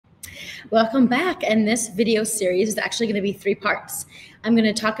Welcome back. And this video series is actually going to be 3 parts. I'm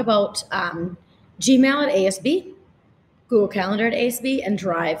going to talk about Gmail at ASB, Google Calendar at ASB, and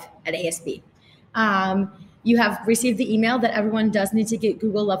Drive at ASB. You have received the email that everyone does need to get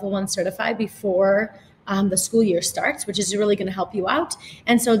Google Level 1 certified before the school year starts, which is really going to help you out.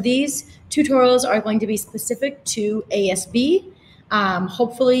 And so these tutorials are going to be specific to ASB.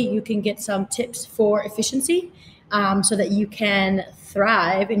 Hopefully you can get some tips for efficiency so that you can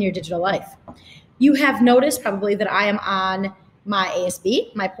thrive in your digital life. You have noticed probably that I am on my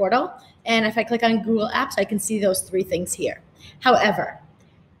ASB, my portal, and if I click on Google Apps, I can see those 3 things here. However,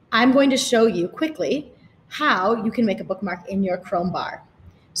 I'm going to show you quickly how you can make a bookmark in your Chrome bar.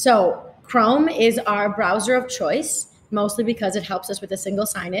 So Chrome is our browser of choice, mostly because it helps us with a single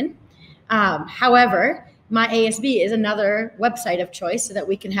sign-in. However, my ASB is another website of choice so that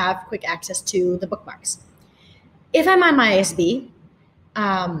we can have quick access to the bookmarks. If I'm on my ASB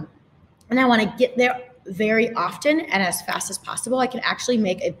and I want to get there very often and as fast as possible, I can actually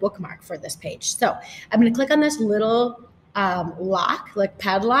make a bookmark for this page. So I'm going to click on this little lock, like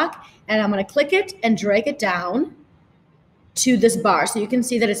padlock, and I'm going to click it and drag it down to this bar. So you can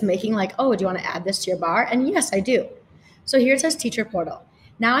see that it's making like, oh, do you want to add this to your bar? And yes, I do. So here it says Teacher Portal.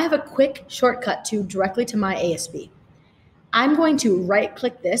 Now I have a quick shortcut directly to my ASB. I'm going to right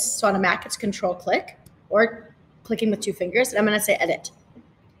click this. So on a Mac, it's Control click or clicking with 2 fingers, and I'm going to say Edit.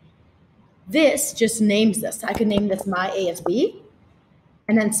 This just names this. I can name this my ASB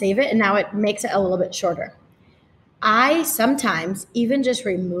and then save it, and now it makes it a little bit shorter. I sometimes even just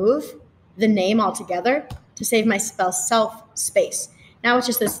remove the name altogether to save myself space. Now it's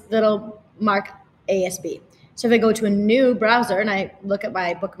just this little mark ASB. So if I go to a new browser and I look at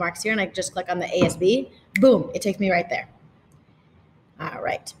my bookmarks here and I just click on the ASB, boom, it takes me right there. All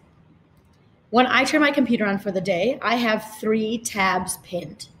right. When I turn my computer on for the day, I have 3 tabs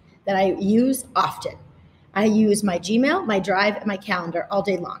pinned that I use often. I use my Gmail, my Drive, and my calendar all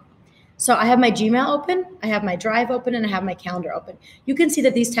day long. So I have my Gmail open, I have my Drive open, and I have my calendar open. You can see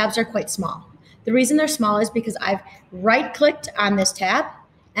that these tabs are quite small. The reason they're small is because I've right-clicked on this tab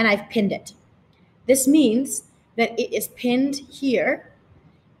and I've pinned it. This means that it is pinned here,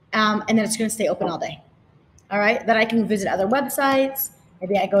 and then it's going to stay open all day. All right, then I can visit other websites.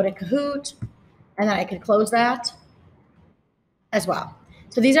 Maybe I go to Kahoot, and then I can close that as well.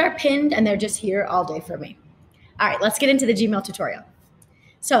 So these are pinned, and they're just here all day for me. All right, let's get into the Gmail tutorial.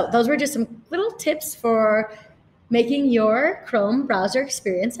 So those were just some little tips for making your Chrome browser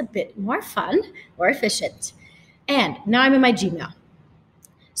experience a bit more fun or efficient. And now I'm in my Gmail.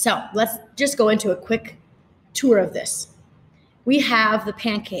 So let's just go into a quick tour of this. We have the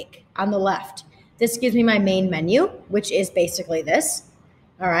pancake on the left. This gives me my main menu, which is basically this.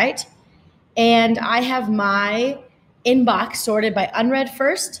 All right. And I have my inbox sorted by unread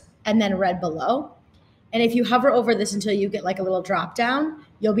first and then read below. And if you hover over this until you get like a little drop down,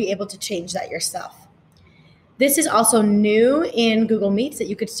 you'll be able to change that yourself. This is also new in Google Meets, that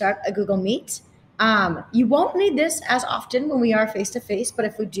you could start a Google Meet. You won't need this as often when we are face-to-face, but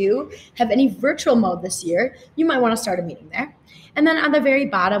if we do have any virtual mode this year, you might want to start a meeting there. And then on the very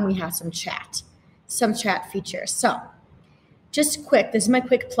bottom, we have some chat features. So just quick, this is my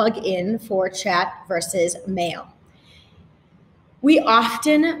quick plug-in for chat versus mail. We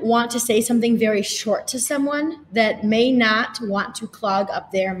often want to say something very short to someone that may not want to clog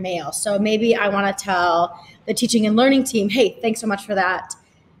up their mail. So maybe I want to tell the teaching and learning team, hey, thanks so much for that.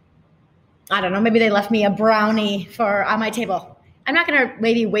 I don't know, maybe they left me a brownie on my table. I'm not going to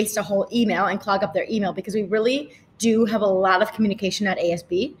maybe waste a whole email and clog up their email, because we really do have a lot of communication at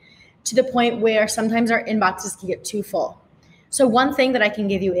ASB to the point where sometimes our inboxes can get too full. So one thing that I can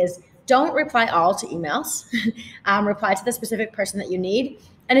give you is don't reply all to emails. Reply to the specific person that you need.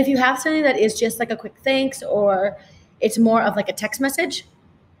 And if you have something that is just like a quick thanks, or it's more of like a text message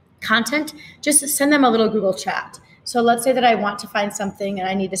content, just send them a little Google chat. So let's say that I want to find something and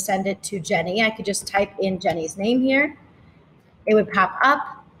I need to send it to Jenny. I could just type in Jenny's name here. It would pop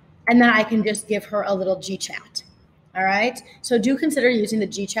up, and then I can just give her a little G-chat. All right. So do consider using the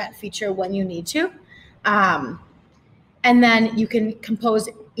G-chat feature when you need to. And then you can compose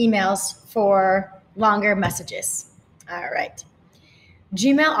emails for longer messages. All right.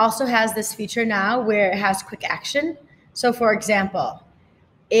 Gmail also has this feature now where it has quick action. So for example,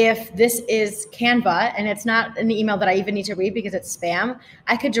 if this is Canva and it's not an email that I even need to read because it's spam,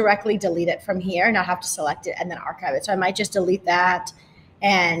 I could directly delete it from here, not have to select it and then archive it. So I might just delete that,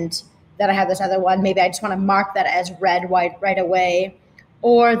 and then I have this other one. Maybe I just want to mark that as read right away.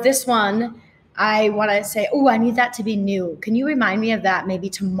 Or this one, I want to say, oh, I need that to be new. Can you remind me of that maybe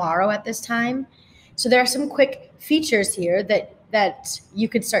tomorrow at this time? So there are some quick features here that that you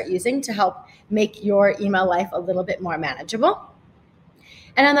could start using to help make your email life a little bit more manageable.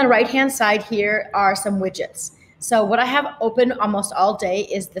 And on the right-hand side here are some widgets. So what I have open almost all day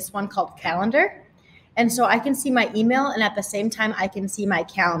is this one called Calendar. And so I can see my email, and at the same time, I can see my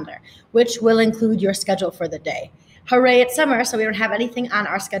calendar, which will include your schedule for the day. Hooray, it's summer, so we don't have anything on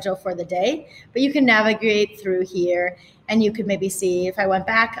our schedule for the day, but you can navigate through here, and you could maybe see if I went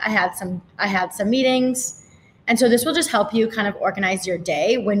back, I had some meetings. And so this will just help you kind of organize your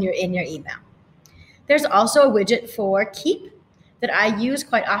day when you're in your email. There's also a widget for Keep that I use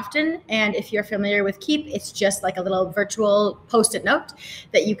quite often. And if you're familiar with Keep, it's just like a little virtual Post-it note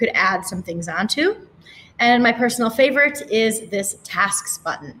that you could add some things onto. And my personal favorite is this Tasks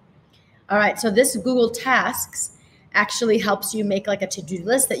button. All right, so this Google Tasks actually helps you make like a to-do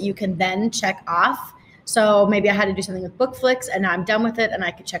list that you can then check off. So maybe I had to do something with Bookflix and now I'm done with it and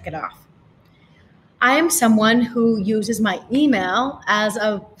I could check it off. I am someone who uses my email as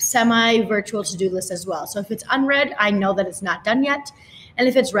a semi-virtual to-do list as well. So if it's unread, I know that it's not done yet. And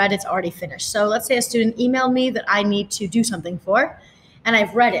if it's read, it's already finished. So let's say a student emailed me that I need to do something for, and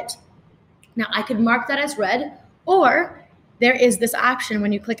I've read it. Now I could mark that as read, or there is this option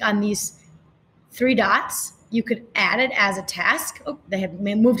when you click on these 3 dots, you could add it as a task. Oh, they have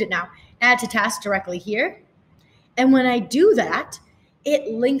moved it now. Add to task directly here. And when I do that,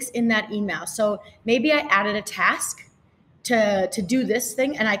 it links in that email. So maybe I added a task to do this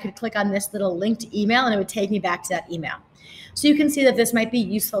thing, and I could click on this little linked email and it would take me back to that email. So you can see that this might be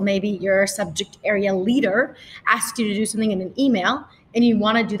useful. Maybe your subject area leader asked you to do something in an email and you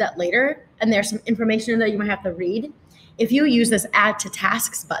want to do that later, and there's some information in there you might have to read. If you use this Add to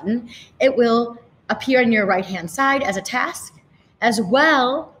Tasks button, it will appear on your right-hand side as a task, as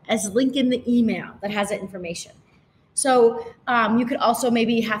well as link in the email that has that information. So you could also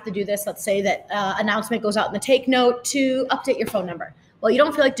maybe have to do this. Let's say that announcement goes out in the take note to update your phone number. Well, you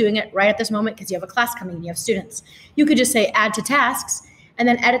don't feel like doing it right at this moment because you have a class coming and you have students. You could just say add to tasks and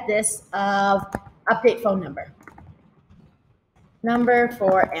then edit this of update phone number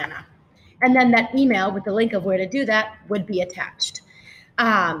for Anna. And then that email with the link of where to do that would be attached.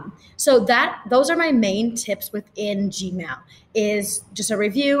 So those are my main tips within Gmail, is just a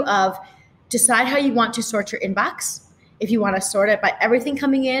review of decide how you want to sort your inbox. If you want to sort it by everything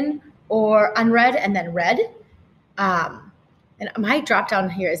coming in or unread and then read. And my drop down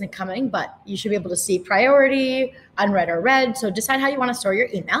here isn't coming, but you should be able to see priority, unread or read. So decide how you want to store your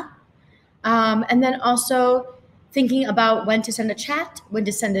email. And then also thinking about when to send a chat, when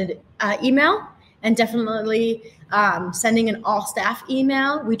to send an email, and definitely sending an all staff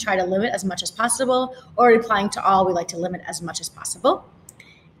email. We try to limit as much as possible, or replying to all, we like to limit as much as possible.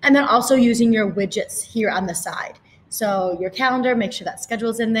 And then also using your widgets here on the side. So your calendar, make sure that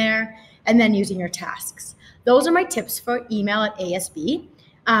schedule's in there, and then using your tasks. Those are my tips for email at ASB.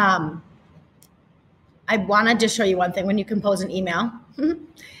 I wanted to show you one thing when you compose an email.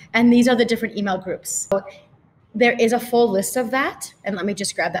 And these are the different email groups. So there is a full list of that. And let me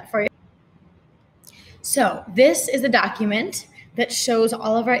just grab that for you. So this is the document that shows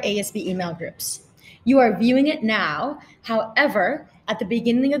all of our ASB email groups. You are viewing it now. However, at the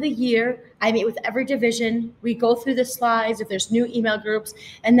beginning of the year, I meet with every division. We go through the slides if there's new email groups,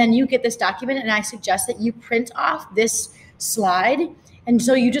 and then you get this document, and I suggest that you print off this slide, and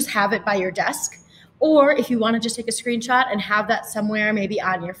so you just have it by your desk. Or if you want to just take a screenshot and have that somewhere, maybe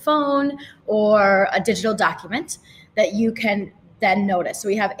on your phone or a digital document that you can then notice. So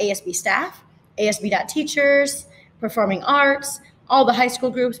we have ASB staff, ASB.teachers, performing arts, all the high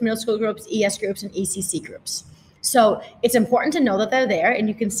school groups, middle school groups, ES groups, and ECC groups. So it's important to know that they're there, and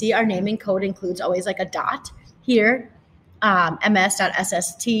you can see our naming code includes always like a dot here,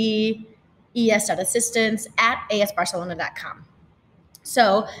 ms.sst, es.assistance at asbarcelona.com.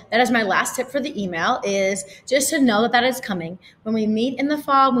 So that is my last tip for the email, is just to know that that is coming. When we meet in the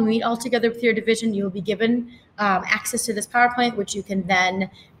fall, when we meet all together with your division, you will be given access to this PowerPoint, which you can then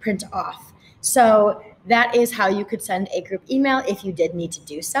print off. So that is how you could send a group email if you did need to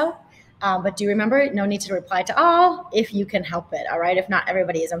do so. But do remember, no need to reply to all if you can help it, all right? If not,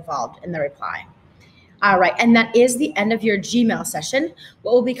 everybody is involved in the reply. All right, and that is the end of your Gmail session.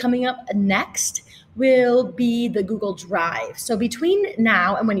 What will be coming up next will be the Google Drive. So between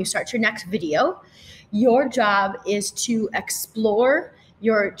now and when you start your next video, your job is to explore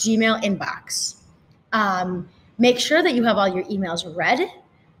your Gmail inbox. Make sure that you have all your emails read,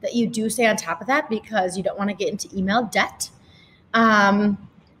 that you do stay on top of that because you don't want to get into email debt.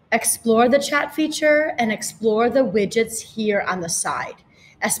 Explore the chat feature and explore the widgets here on the side,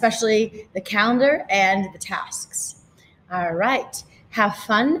 especially the calendar and the tasks. All right, have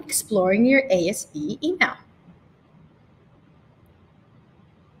fun exploring your ASB email.